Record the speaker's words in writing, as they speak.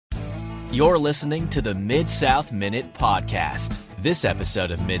You're listening to the Mid-South Minute podcast. This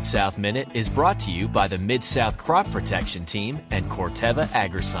episode of Mid-South Minute is brought to you by the Mid-South Crop Protection Team and Corteva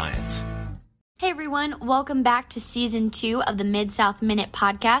Agriscience. Hey everyone, welcome back to Season 2 of the Mid-South Minute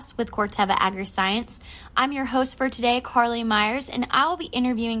podcast with Corteva Agriscience. I'm your host for today, Carly Myers, and I will be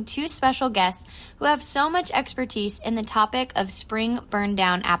interviewing two special guests who have so much expertise in the topic of spring burn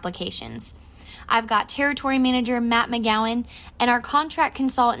down applications. I've got Territory Manager Matt McGowan and our contract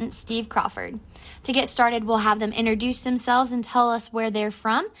consultant Steve Crawford. To get started, we'll have them introduce themselves and tell us where they're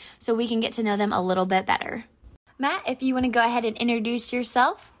from so we can get to know them a little bit better. Matt, if you want to go ahead and introduce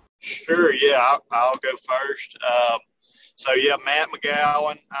yourself. Sure, yeah, I'll go first. Matt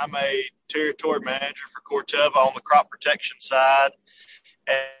McGowan. I'm a territory manager for Corteva on the crop protection side,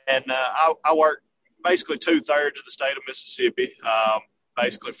 and I work basically 2/3 of the state of Mississippi,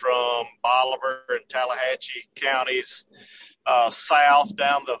 basically from Bolivar and Tallahatchie counties south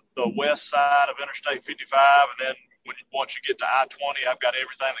down the west side of Interstate 55, and then once you get to I-20, I've got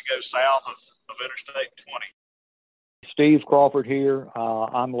everything that goes south of Interstate 20. Steve Crawford here.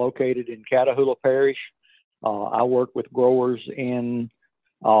 I'm located in Catahoula Parish. I work with growers in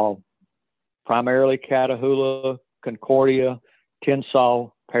primarily Catahoula, Concordia,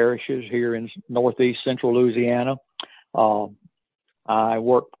 Tensas parishes here in northeast central Louisiana. I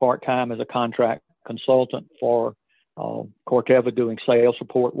work part-time as a contract consultant for Corteva, doing sales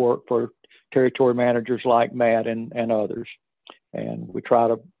support work for territory managers like Matt and others. And we try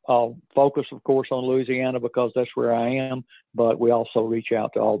to focus, of course, on Louisiana because that's where I am, but we also reach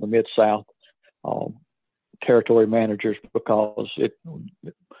out to all the Mid-South territory managers because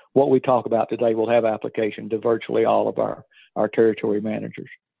what we talk about today will have application to virtually all of our territory managers.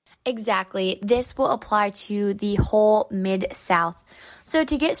 Exactly. This will apply to the whole Mid-South. So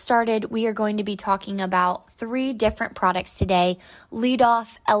to get started, we are going to be talking about 3 different products today: Lead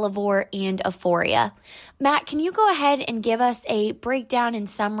Off, Elevore, and Euphoria. Matt, can you go ahead and give us a breakdown and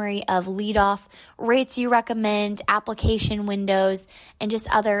summary of Lead Off, rates you recommend, application windows, and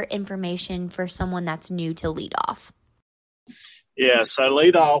just other information for someone that's new to Lead Off? Yeah, so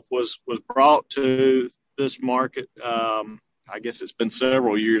Lead Off was brought to this market, I guess it's been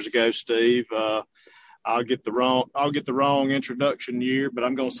several years ago, Steve. I'll get the wrong introduction year, but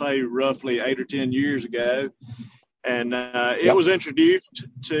I'm going to say roughly 8 or 10 years ago. And it was introduced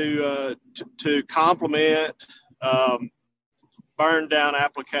to complement burn down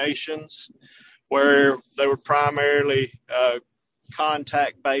applications where they were primarily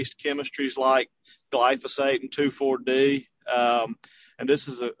contact-based chemistries like glyphosate and 2,4-D. And this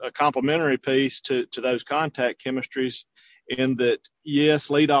is a complementary piece to those contact chemistries, in that, yes,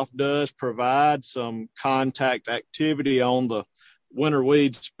 Lead Off does provide some contact activity on the winter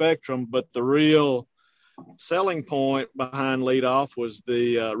weed spectrum, but the real selling point behind Lead Off was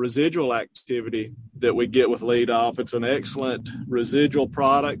the residual activity that we get with Lead Off. It's an excellent residual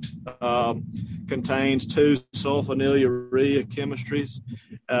product, contains 2 sulfonylurea chemistries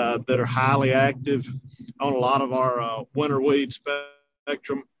that are highly active on a lot of our winter weed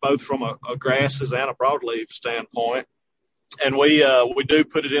spectrum, both from a grasses and a broadleaf standpoint. And we do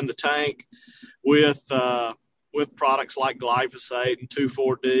put it in the tank with products like glyphosate and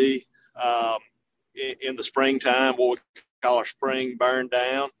 2,4-D in the springtime, what we call our spring burn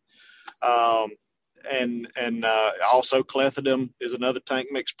down. And also clethodim is another tank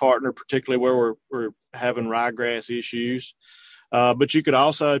mix partner, particularly where we're having ryegrass issues. But you could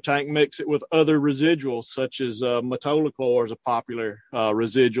also tank mix it with other residuals, such as metolachlor is a popular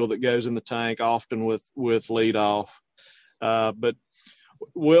residual that goes in the tank often with Lead Off. But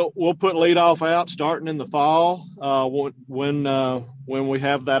we'll put Lead Off out starting in the fall when we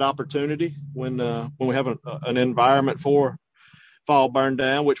have that opportunity, when we have an environment for fall burn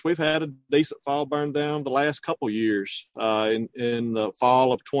down, which we've had a decent fall burn down the last couple years. In the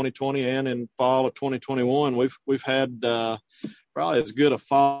fall of 2020 and in fall of 2021, we've had probably as good a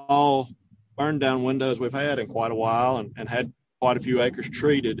fall burn down window as we've had in quite a while, and had quite a few acres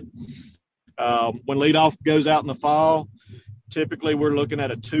treated. When Lead Off goes out in the fall, typically we're looking at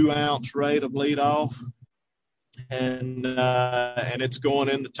a 2-ounce rate of Lead Off, and it's going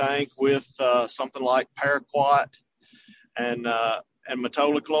in the tank with something like paraquat and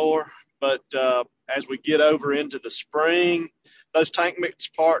metolachlor. But as we get over into the spring, those tank mix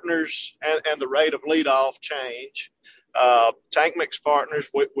partners and the rate of Lead Off change. Tank mix partners,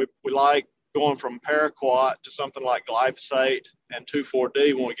 we like going from paraquat to something like glyphosate and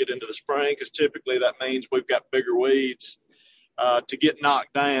 2,4-D when we get into the spring, because typically that means we've got bigger weeds to get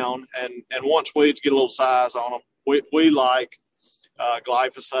knocked down. And once weeds get a little size on them, we like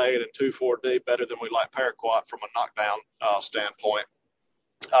glyphosate and 2,4-D better than we like paraquat from a knockdown standpoint.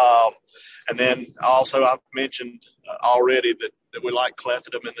 And then also I've mentioned already that we like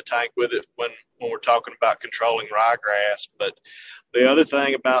clethodim in the tank with it when we're talking about controlling ryegrass. But the other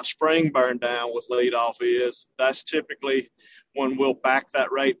thing about spring burn down with lead off is that's typically when we'll back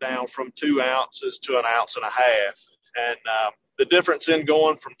that rate down from 2 ounces to 1.5 ounces. And the difference in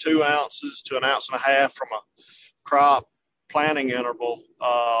going from 2 ounces to 1.5 ounces from a crop planting interval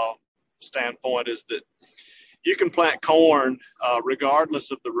standpoint is that you can plant corn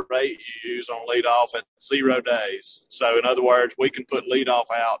regardless of the rate you use on lead off at 0 days. So in other words, we can put lead off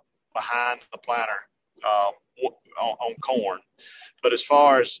out behind the planter on corn. But as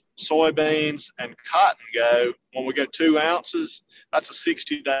far as soybeans and cotton go, when we go 2 ounces, that's a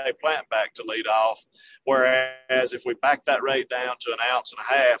 60-day plant back to lead off. Whereas if we back that rate down to 1.5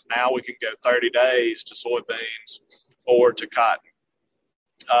 ounces, now we can go 30 days to soybeans or to cotton.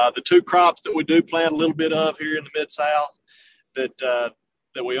 The 2 crops that we do plant a little bit of here in the Mid-South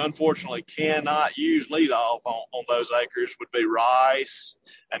that we unfortunately cannot use lead off on those acres would be rice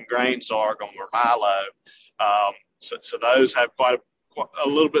and grain sorghum or milo. So those have quite a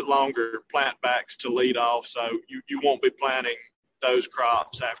little bit longer plant backs to lead off. So you won't be planting those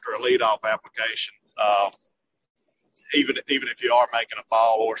crops after a lead off application, even if you are making a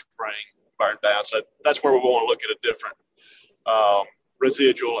fall or spring burn down. So that's where we want to look at a different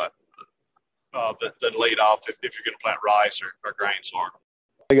residual than lead off if you're going to plant rice or grain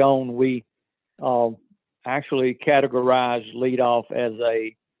sorghum. We actually categorize lead off as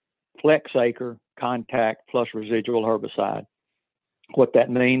a flex acre contact plus residual herbicide. What that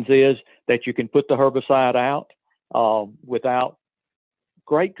means is that you can put the herbicide out without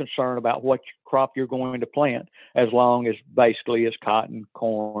great concern about what crop you're going to plant, as long as basically it's cotton,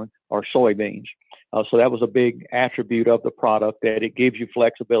 corn, or soybeans. So that was a big attribute of the product, that it gives you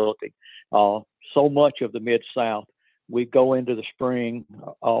flexibility. So much of the Mid-South, we go into the spring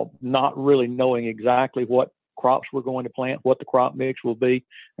not really knowing exactly what crops we're going to plant, what the crop mix will be,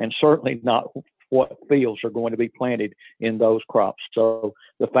 and certainly not what fields are going to be planted in those crops. So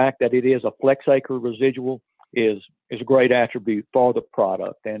the fact that it is a flex acre residual is a great attribute for the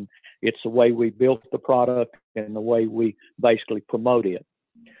product, and it's the way we built the product and the way we basically promote it.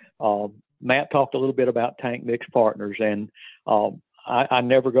 Matt talked a little bit about tank mix partners, and I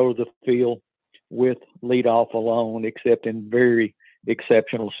never go to the field with lead off alone except in very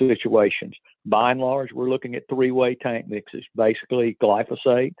exceptional situations. By and large, we're looking at 3-way tank mixes, basically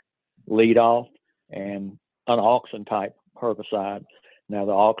glyphosate, lead off, and an auxin type herbicide. Now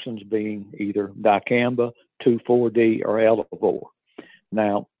the auxins being either dicamba, 2,4-D, or Elevore.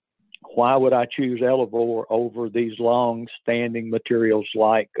 Now, why would I choose Elevore over these long-standing materials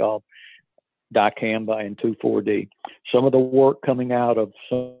like dicamba and 2,4-D? Some of the work coming out of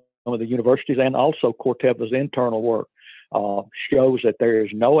some of the universities and also Corteva's internal work shows that there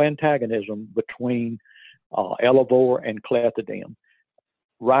is no antagonism between Elevore and clethodim.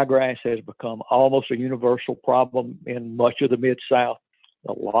 Ryegrass has become almost a universal problem in much of the Mid-South.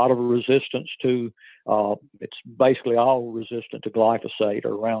 A lot of resistance to, it's basically all resistant to glyphosate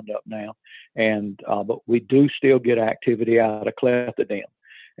or Roundup now. But we do still get activity out of clethodim.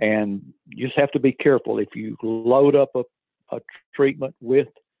 And you just have to be careful. If you load up a treatment with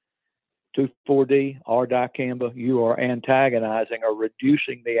 2,4-D or dicamba, you are antagonizing or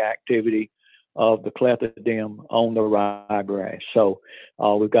reducing the activity of the clethodim on the ryegrass. So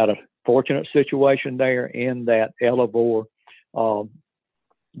we've got a fortunate situation there in that Elevore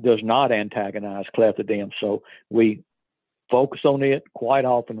does not antagonize clethodim. So we focus on it quite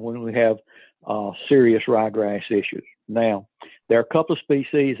often when we have serious ryegrass issues. Now, there are a couple of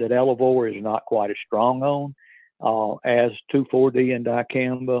species that Elevore is not quite as strong on as 2,4-D and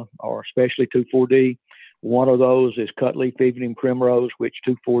dicamba, or especially 2,4-D. One of those is cutleaf evening primrose, which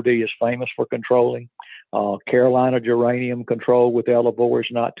 2,4-D is famous for controlling. Carolina geranium control with Elevore is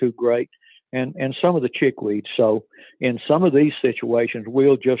not too great, and some of the chickweeds. So in some of these situations,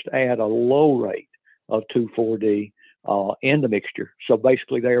 we'll just add a low rate of 2,4-D in the mixture. So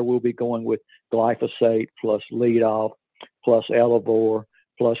basically there we'll be going with glyphosate plus lead off plus Elevore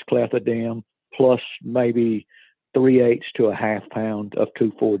plus clethodim plus maybe 3/8 to a half pound of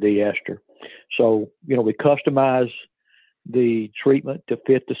 2,4-D ester. So, we customize the treatment to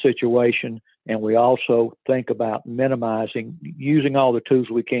fit the situation, and we also think about using all the tools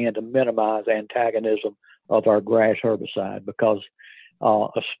we can to minimize antagonism of our grass herbicide, because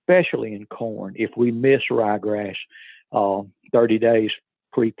especially in corn, if we miss ryegrass 30 days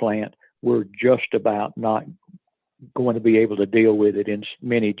pre-plant, we're just about not going to be able to deal with it in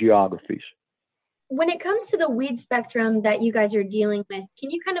many geographies. When it comes to the weed spectrum that you guys are dealing with,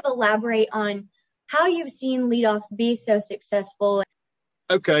 can you kind of elaborate on how you've seen lead off be so successful?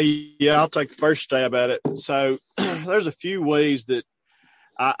 Okay, yeah, I'll take the first stab at it. So there's a few ways that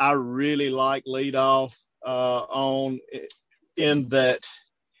I really like leadoff on, in that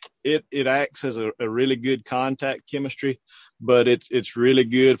it acts as a really good contact chemistry, but it's really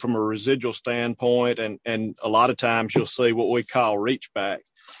good from a residual standpoint, and a lot of times you'll see what we call reach back.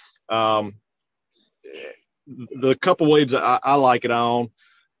 The couple weeds I like it on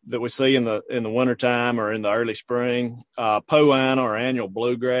that we see in the wintertime or in the early spring, poa annua or annual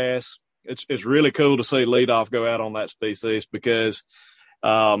bluegrass. It's really cool to see leadoff go out on that species, because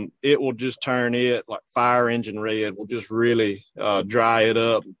it will just turn it like fire engine red, will just really dry it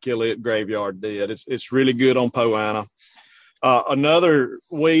up, kill it graveyard dead. It's really good on poa annua. Another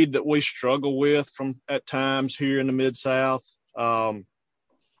weed that we struggle with from at times here in the Mid-South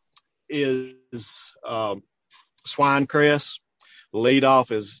is swine cress.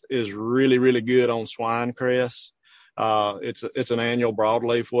 Leadoff is really, really good on swine cress. It's an annual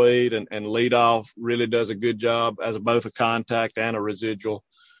broadleaf weed, and leadoff really does a good job as both a contact and a residual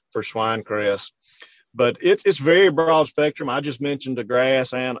for swine cress. But it's very broad spectrum. I just mentioned a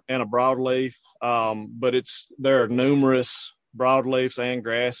grass and a broadleaf, but there are numerous broadleafs and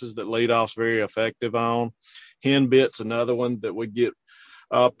grasses that leadoff's very effective on. Henbit's another one that we get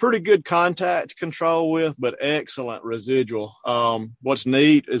pretty good contact control with, but excellent residual. What's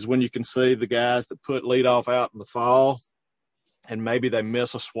neat is when you can see the guys that put leadoff out in the fall, and maybe they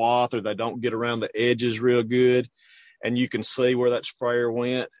miss a swath or they don't get around the edges real good, and you can see where that sprayer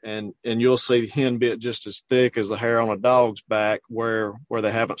went, and you'll see henbit just as thick as the hair on a dog's back where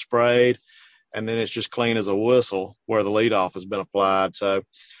they haven't sprayed, and then it's just clean as a whistle where the leadoff has been applied. So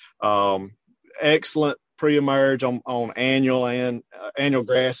excellent pre-emerge on annual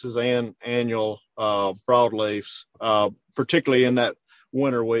grasses and annual broadleafs, particularly in that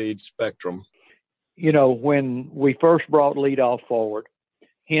winter weed spectrum. You know, when we first brought leadoff forward,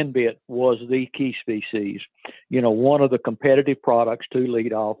 henbit was the key species. You know, one of the competitive products to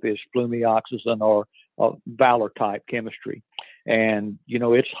leadoff is flumioxazin or Valor type chemistry. And, you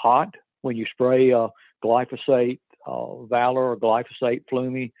know, it's hot when you spray glyphosate Valor or glyphosate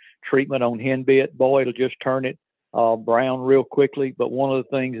Flumi treatment on henbit. Boy, it'll just turn it brown real quickly. But one of the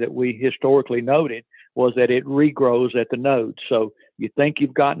things that we historically noted was that it regrows at the nodes. So you think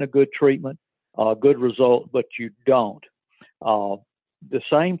you've gotten a good treatment, good result, but you don't. The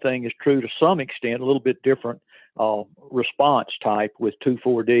same thing is true to some extent, a little bit different response type with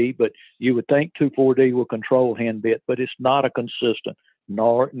 2,4-D, but you would think 2,4-D will control henbit, but it's not a consistent,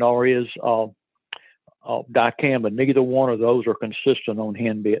 nor is dicamba. Neither one of those are consistent on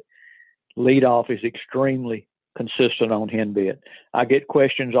henbit. Leadoff is extremely consistent on henbit. I get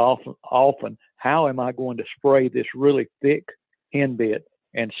questions often, how am I going to spray this really thick henbit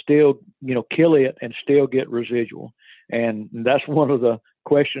and still, you know, kill it and still get residual? And that's one of the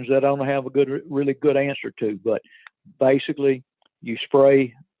questions that I don't have a really good answer to. But basically, you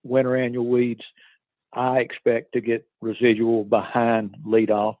spray winter annual weeds, I expect to get residual behind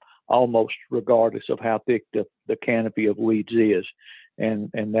leadoff, almost regardless of how thick the canopy of weeds is.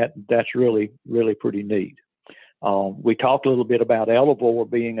 And that's really, really pretty neat. We talked a little bit about Elevore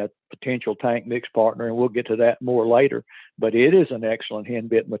being a potential tank mix partner, and we'll get to that more later. But it is an excellent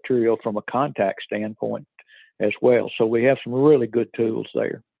henbit material from a contact standpoint as well. So we have some really good tools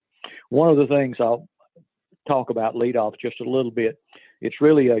there. One of the things I'll talk about leadoff just a little bit, it's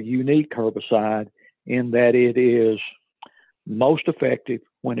really a unique herbicide in that it is most effective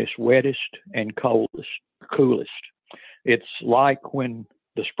when it's wettest and coolest. It's like when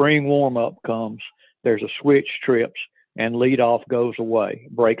the spring warm-up comes, there's a switch trips and leadoff goes away,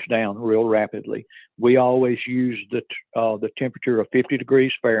 breaks down real rapidly. We always use the temperature of 50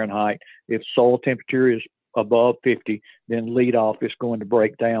 degrees Fahrenheit. If soil temperature is above 50, then leadoff is going to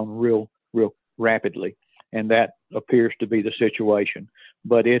break down real rapidly. And that appears to be the situation.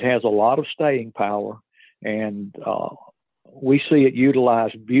 But it has a lot of staying power, and we see it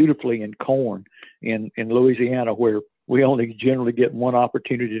utilized beautifully in corn in Louisiana, where we only generally get one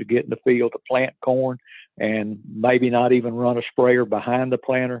opportunity to get in the field to plant corn and maybe not even run a sprayer behind the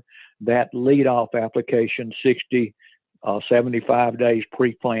planter. That leadoff application, 75 days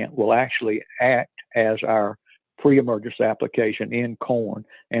pre-plant, will actually act as our pre-emergence application in corn,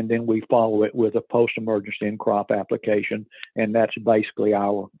 and then we follow it with a post-emergence in-crop application, and that's basically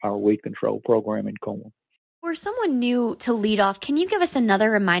our weed control program in corn. For someone new to leadoff, can you give us another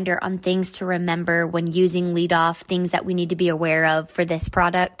reminder on things to remember when using leadoff, things that we need to be aware of for this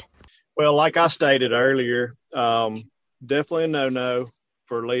product? Well, like I stated earlier, definitely a no-no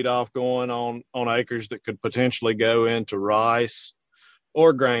for leadoff going on acres that could potentially go into rice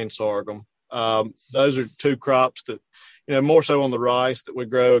or grain sorghum. Those are two crops that more so on the rice that we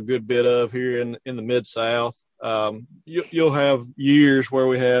grow a good bit of here in the Mid-South. You'll have years where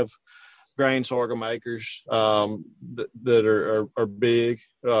we have grain sorghum acres that are big,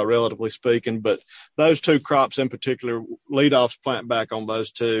 relatively speaking. But those two crops in particular, leadoff's plant back on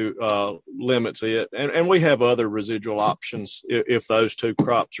those two limits it. And we have other residual options if those two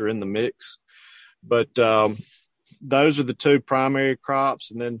crops are in the mix. But those are the two primary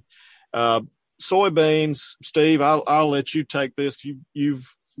crops. And then soybeans, Steve, I'll let you take this.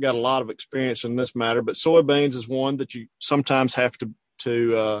 You've got a lot of experience in this matter, but soybeans is one that you sometimes have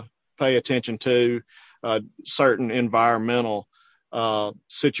to pay attention to certain environmental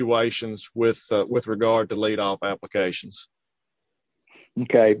situations with regard to leadoff applications.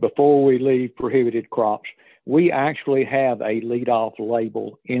 Okay, before we leave prohibited crops, we actually have a leadoff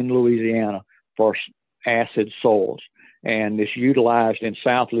label in Louisiana for acid soils, and it's utilized in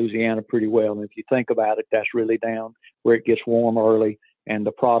South Louisiana pretty well. And if you think about it, that's really down where it gets warm early and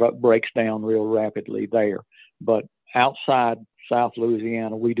the product breaks down real rapidly there. But outside South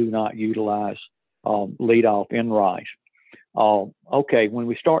Louisiana, we do not utilize leadoff in rice. Okay, when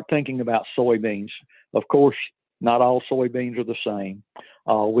we start thinking about soybeans, of course, not all soybeans are the same.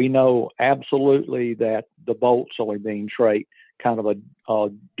 We know absolutely that the Bolt soybean trait, kind of a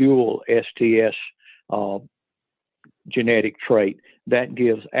dual STS genetic trait, that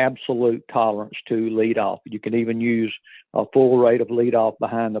gives absolute tolerance to leadoff. You can even use a full rate of leadoff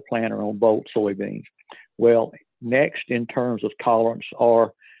behind the planter on Bolt soybeans. Well, next in terms of tolerance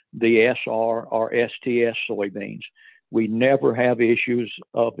are the SR or STS soybeans. We never have issues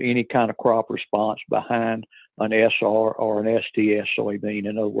of any kind of crop response behind an SR or an STS soybean.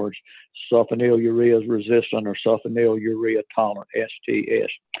 In other words, sulfonylurea resistant or sulfonylurea tolerant,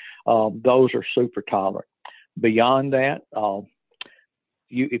 STS. Those are super tolerant. Beyond that,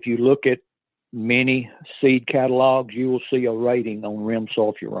 if you look at many seed catalogs, you will see a rating on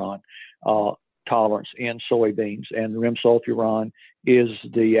rimsulfuron tolerance in soybeans, and rimsulfuron is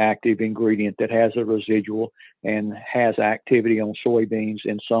the active ingredient that has a residual and has activity on soybeans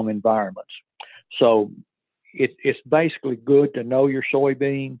in some environments. So it's basically good to know your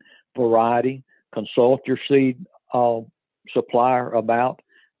soybean variety, consult your seed supplier about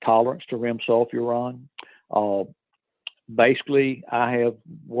tolerance to rimsulfuron. Basically, I have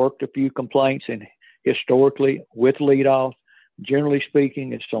worked a few complaints, and historically with leadoff, generally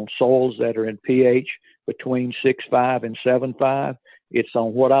speaking, it's on soils that are in pH between 6.5 and 7.5. It's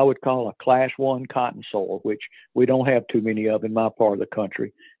on what I would call a class 1 cotton soil, which we don't have too many of in my part of the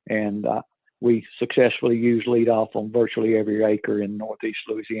country. And we successfully use leadoff on virtually every acre in northeast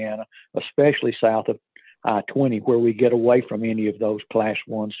Louisiana, especially south of I-20, where we get away from any of those class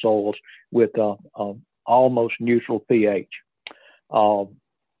 1 soils with almost neutral pH. One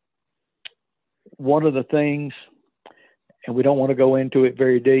of the things, and we don't want to go into it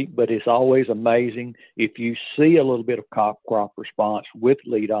very deep, but it's always amazing. If you see a little bit of crop response with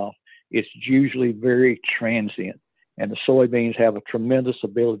leadoff, it's usually very transient. And the soybeans have a tremendous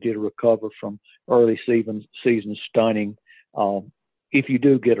ability to recover from early season stunting if you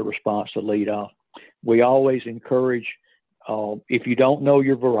do get a response to leadoff. We always encourage, if you don't know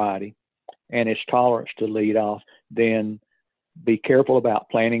your variety and its tolerance to leadoff, then be careful about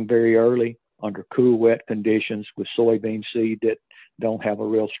planting very early under cool, wet conditions with soybean seed that don't have a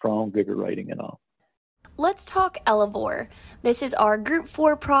real strong vigor rating at all. Let's talk Elevore. This is our Group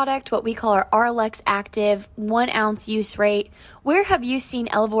 4 product, what we call our RLX Active 1 ounce use rate. Where have you seen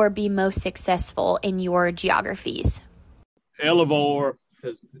Elevore be most successful in your geographies? Elevore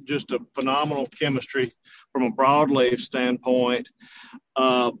is just a phenomenal chemistry from a broadleaf standpoint,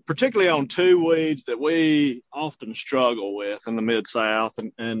 particularly on two weeds that we often struggle with in the Mid-South.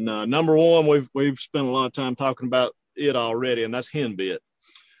 And number one, we've spent a lot of time talking about it already, and that's henbit.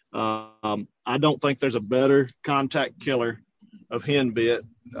 I don't think there's a better contact killer of henbit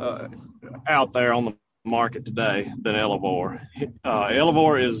out there on the market today than Elevore.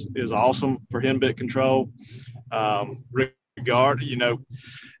 Elevore is awesome for henbit control.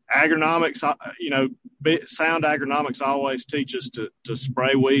 Agronomics, sound agronomics always teach us to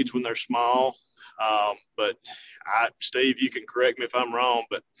spray weeds when they're small. But Steve, you can correct me if I'm wrong,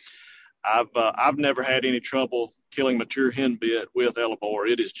 but I've never had any trouble killing mature henbit with Elevore.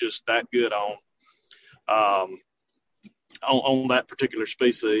 It is just that good on that particular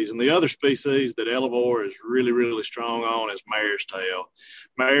species. And the other species that Elevore is really, really strong on is mare's tail.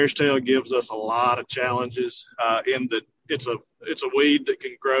 Mare's tail gives us a lot of challenges in that it's a weed that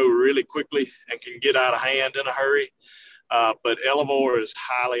can grow really quickly and can get out of hand in a hurry. But Elevore is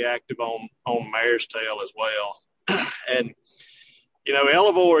highly active on mare's tail as well. And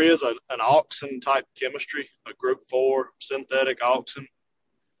Elevore is an auxin type chemistry, a group 4 synthetic auxin,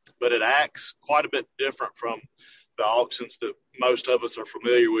 but it acts quite a bit different from the auxins that most of us are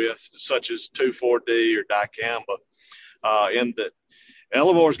familiar with, such as 2,4-D or dicamba, in that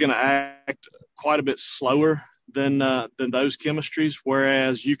Elevore is going to act quite a bit slower than those chemistries,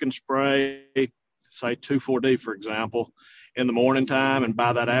 whereas you can spray, say, 2,4-D, for example, in the morning time, and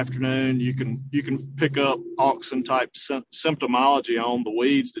by that afternoon you can pick up auxin type symptomology on the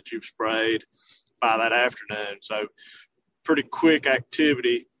weeds that you've sprayed by that afternoon. So pretty quick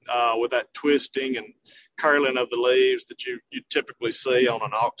activity with that twisting and curling of the leaves that you typically see on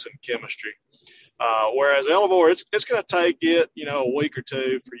an auxin chemistry. Whereas Elevore, it's going to take it a week or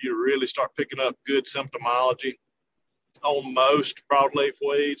two for you to really start picking up good symptomology on most broadleaf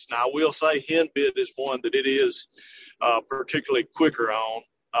weeds. Now, I will say henbit is one that it is particularly quicker on.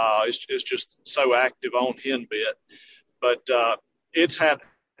 It's just so active on henbit. But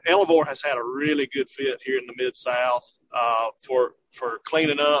Elevore has had a really good fit here in the Mid-South for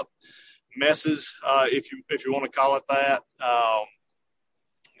cleaning up messes, if you want to call it that,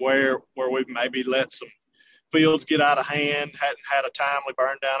 where we've maybe let some fields get out of hand, hadn't had a timely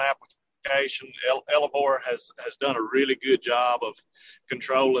burn down application. Elevore has done a really good job of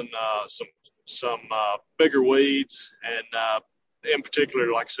controlling some bigger weeds, and in particular,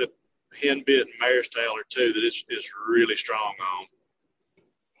 like I said, henbit and mare's tail are two that is really strong on.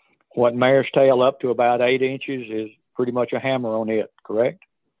 What mare's tail up to about 8 inches is pretty much a hammer on it, correct?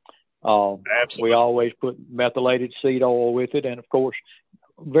 Absolutely. We always put methylated seed oil with it, and of course,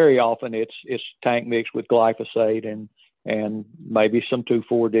 very often it's tank mixed with glyphosate and maybe some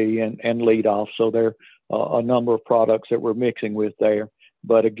 2,4-D and lead off. So there are a number of products that we're mixing with there.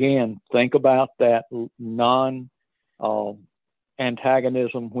 But again, think about that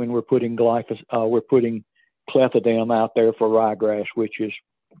antagonism when we're putting we're putting clethodim out there for ryegrass, which is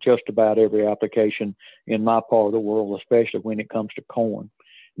just about every application in my part of the world, especially when it comes to corn.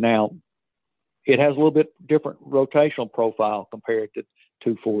 Now, it has a little bit different rotational profile compared to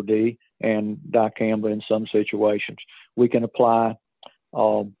 2,4-D and dicamba in some situations. We can apply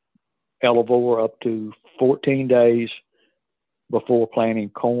Elevore up to 14 days before planting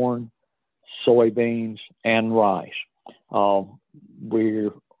corn, soybeans, and rice. Our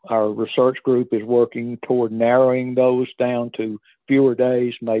research group is working toward narrowing those down to fewer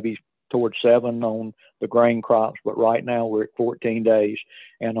days, maybe toward 7 on the grain crops, but right now we're at 14 days,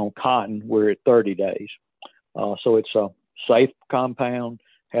 and on cotton we're at 30 days. So it's a safe compound,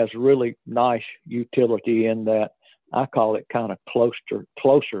 has really nice utility in that I call it kind of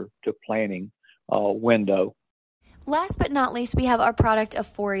closer to planting window. Last but not least, we have our product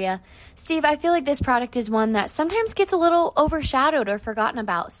Euphoria. Steve, I feel like this product is one that sometimes gets a little overshadowed or forgotten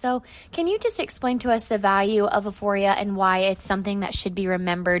about. So can you just explain to us the value of Euphoria and why it's something that should be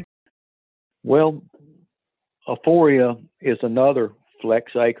remembered? Well, Euphoria is another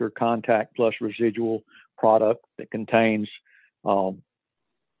Flex Acre Contact Plus residual product that contains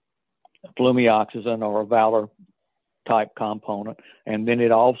flumioxazin or a Valor type component, and then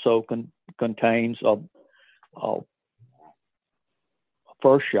it also contains a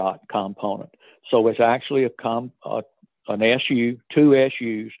first shot component. So it's actually an SU, 2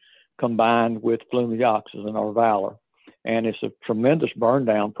 SUs combined with flumioxazin or Valor. And it's a tremendous burn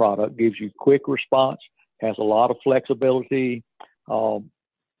down product, gives you quick response, has a lot of flexibility,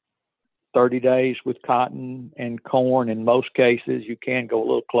 30 days with cotton and corn. In most cases, you can go a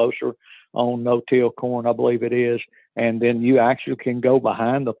little closer on no-till corn, I believe it is. And then you actually can go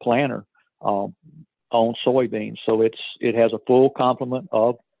behind the planter on soybeans. So it has a full complement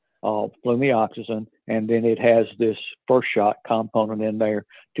of flumioxazin, and then it has this first shot component in there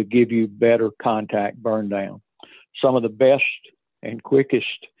to give you better contact burn down. Some of the best and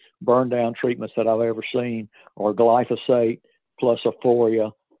quickest burn down treatments that I've ever seen are glyphosate plus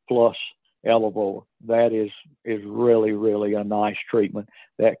Euphoria plus Elevore. That is really, really a nice treatment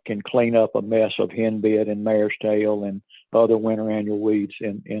that can clean up a mess of henbit and mare's tail and other winter annual weeds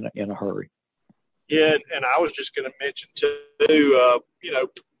in a hurry. Yeah, and I was just going to mention too,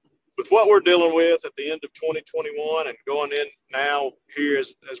 with what we're dealing with at the end of 2021 and going in now here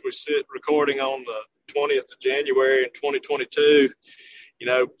as we sit recording on the 20th of January in 2022,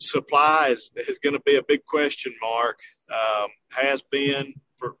 supply is going to be a big question mark, has been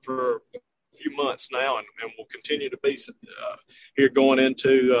for a few months now and will continue to be here going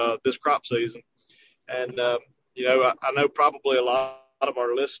into this crop season. And, I know probably a lot of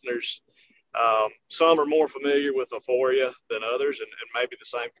our listeners, some are more familiar with Euphoria than others, and maybe the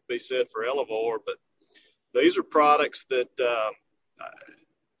same could be said for Elevore, but these are products that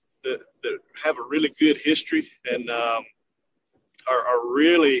have a really good history and are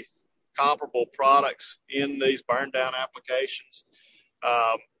really comparable products in these burn down applications.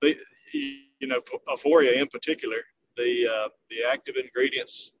 Euphoria in particular, the active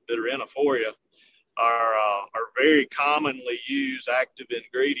ingredients that are in Euphoria are very commonly used active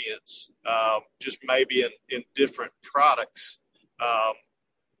ingredients, just maybe in different products.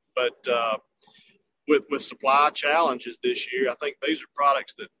 But with supply challenges this year, I think these are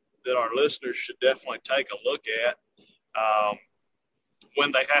products that our listeners should definitely take a look at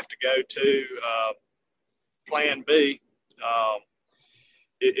when they have to go to Plan B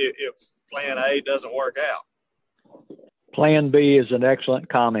if Plan A doesn't work out. Plan B is an excellent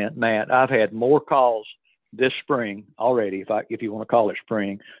comment, Matt. I've had more calls this spring already, if you want to call it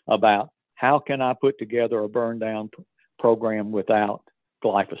spring, about how can I put together a burn down program without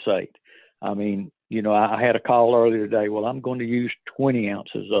glyphosate. I mean, I had a call earlier today. Well, I'm going to use 20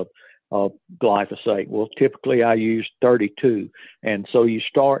 ounces of glyphosate. Well, typically I use 32. And so you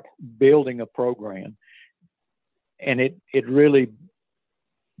start building a program, and it really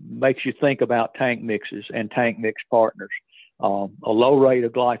makes you think about tank mixes and tank mix partners. A low rate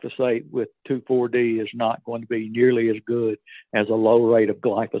of glyphosate with 2,4-D is not going to be nearly as good as a low rate of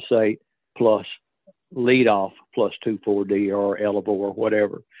glyphosate plus lead off plus 2,4-D or Elevore or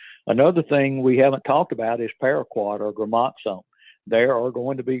whatever. Another thing we haven't talked about is paraquat or gramoxone. There are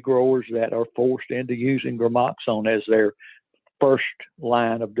going to be growers that are forced into using gramoxone as their first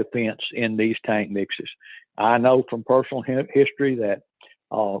line of defense in these tank mixes. I know from personal history that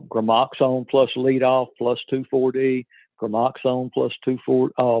gramoxone plus lead off plus 2,4-D, gramoxone plus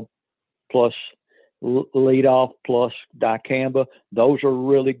plus lead off plus dicamba, those are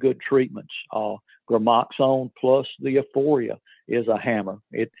really good treatments. Gramoxone plus the Euphoria is a hammer.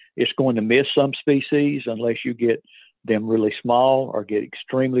 It's going to miss some species unless you get them really small or get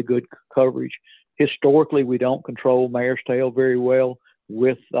extremely good coverage. Historically, we don't control mare's tail very well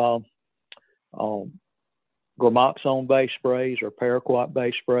with gramoxone-based sprays or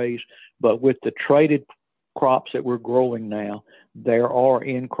paraquat-based sprays, but with the traded crops that we're growing now, there are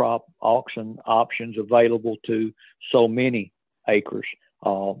in-crop auction options available to so many acres,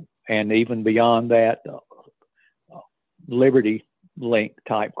 and even beyond that, Liberty Link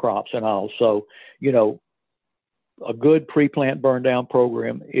type crops and all. So, a good pre-plant burn down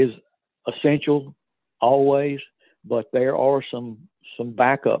program is essential always, but there are some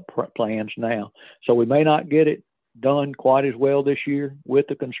backup plans now. So we may not get it done quite as well this year with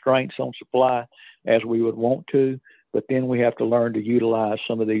the constraints on supply as we would want to, but then we have to learn to utilize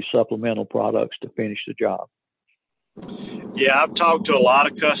some of these supplemental products to finish the job. Yeah, I've talked to a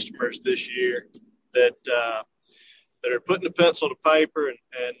lot of customers this year that are putting the pencil to paper,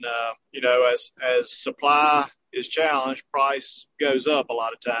 and as supply is challenged, price goes up a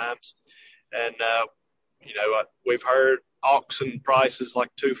lot of times, and we've heard auction prices like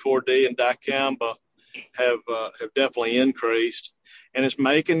 2,4-D and dicamba have definitely increased, and it's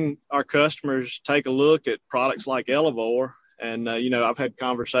making our customers take a look at products like Elevore. And I've had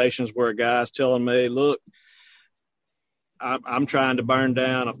conversations where a guy's telling me, look, I'm trying to burn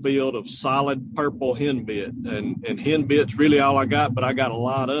down a field of solid purple henbit, and henbit's really all I got, but I got a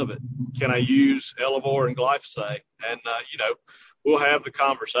lot of it. Can I use Elevore and glyphosate? And we'll have the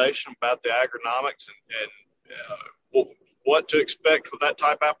conversation about the agronomics and what to expect with that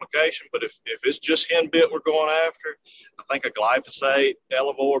type of application. But if it's just henbit we're going after, I think a glyphosate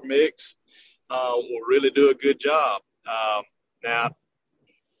Elevore mix will really do a good job. Now,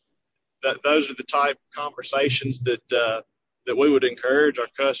 those are the type of conversations that we would encourage our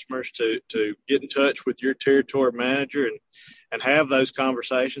customers to get in touch with your territory manager and have those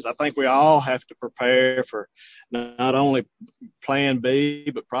conversations. I think we all have to prepare for not only Plan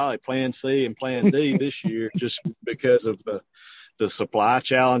B, but probably Plan C and Plan D this year, just because of the supply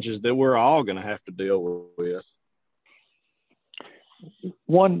challenges that we're all going to have to deal with.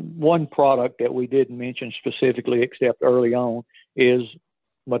 One product that we didn't mention specifically, except early on, is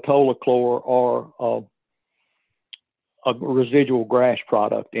metolachlor, or a residual grass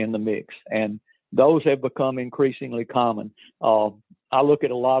product in the mix, and those have become increasingly common. I look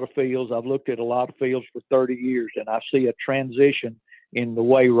at a lot of fields. I've looked at a lot of fields for 30 years, and I see a transition in the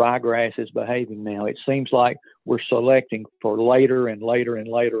way ryegrass is behaving now. It seems like we're selecting for later and later and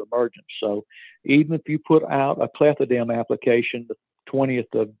later emergence. So even if you put out a clethodim application the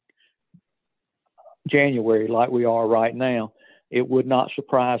 20th of January, like we are right now, it would not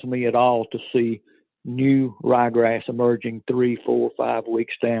surprise me at all to see new ryegrass emerging 3, 4, 5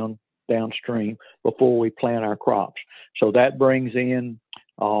 weeks downstream before we plant our crops. So that brings in,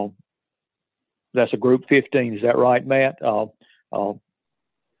 that's a group 15. Is that right, Matt?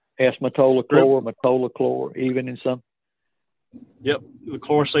 S-metolachlor, metolachlor, even in some. Yep, the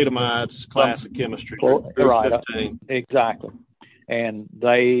chloracetamides class of chemistry, group right, 15. Exactly. And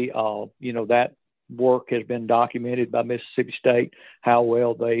they, that work has been documented by Mississippi State, how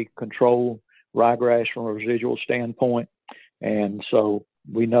well they control ryegrass from a residual standpoint. And so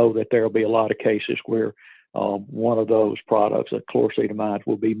we know that there will be a lot of cases where one of those products, the chloracetamides,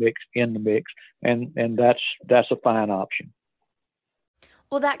 will be mixed in the mix, and that's a fine option.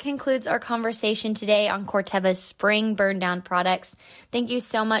 Well, that concludes our conversation today on Corteva's spring burn down products. Thank you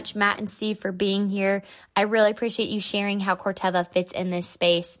so much, Matt and Steve, for being here. I really appreciate you sharing how Corteva fits in this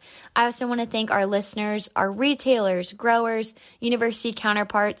space. I also want to thank our listeners, our retailers, growers, university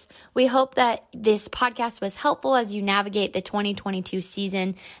counterparts. We hope that this podcast was helpful as you navigate the 2022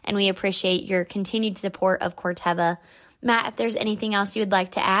 season, and we appreciate your continued support of Corteva. Matt, if there's anything else you would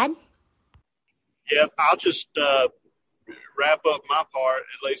like to add? Yeah, I'll just wrap up my part,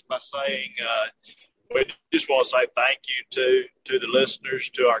 at least by saying we just want to say thank you to the listeners,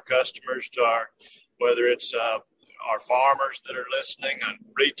 to our customers, whether it's our farmers that are listening, and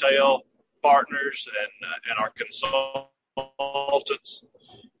retail partners, and our consultants,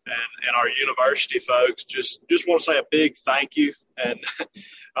 and our university folks. Just want to say a big thank you, and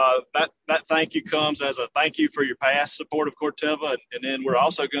that thank you comes as a thank you for your past support of Corteva, and then we're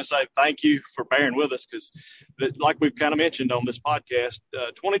also going to say thank you for bearing with us, because like we've kind of mentioned on this podcast,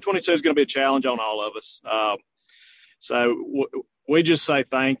 2022 is going to be a challenge on all of us. So we just say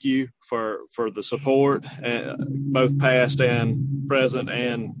thank you for the support, both past and present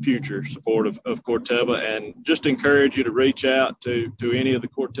and future support of Corteva, and just encourage you to reach out to any of the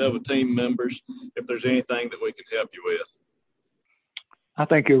Corteva team members if there's anything that we can help you with. I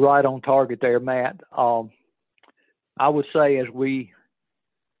think you're right on target there, Matt. I would say as we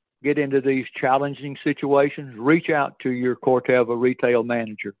get into these challenging situations, reach out to your Corteva retail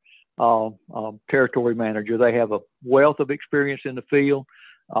manager, territory manager. They have a wealth of experience in the field.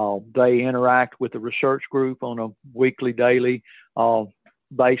 They interact with the research group on a weekly, daily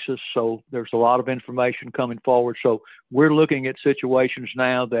basis. So there's a lot of information coming forward. So we're looking at situations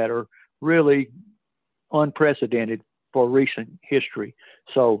now that are really unprecedented for recent history.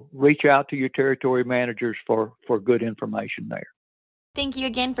 So reach out to your territory managers for good information there. Thank you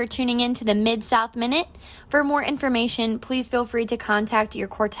again for tuning in to the Mid-South Minute. For more information, please feel free to contact your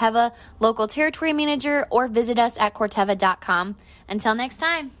Corteva local territory manager or visit us at Corteva.com. Until next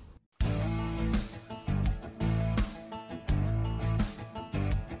time.